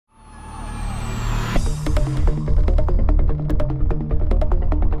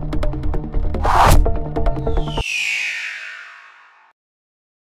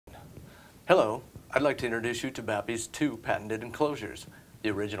I'd like to introduce you to BAPI's two patented enclosures,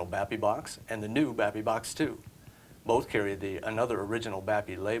 the original BAPI-Box and the new BAPI-Box 2. Both carry the Another Original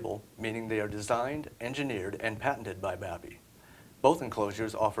BAPI label, meaning they are designed, engineered, and patented by BAPI. Both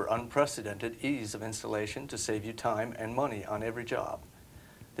enclosures offer unprecedented ease of installation to save you time and money on every job.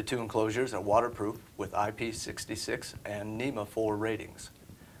 The two enclosures are waterproof with IP66 and NEMA 4 ratings.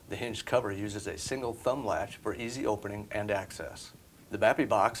 The hinged cover uses a single thumb latch for easy opening and access. The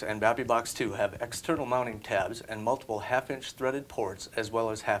BAPI-Box and BAPI-Box 2 have external mounting tabs and multiple half-inch threaded ports as well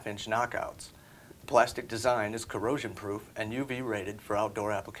as half-inch knockouts. The plastic design is corrosion-proof and UV rated for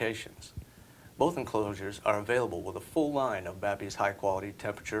outdoor applications. Both enclosures are available with a full line of BAPI's high-quality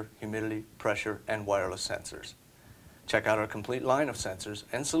temperature, humidity, pressure, and wireless sensors. Check out our complete line of sensors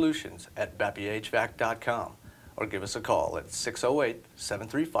and solutions at BAPIHVAC.com or give us a call at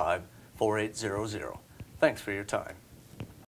 608-735-4800. Thanks for your time.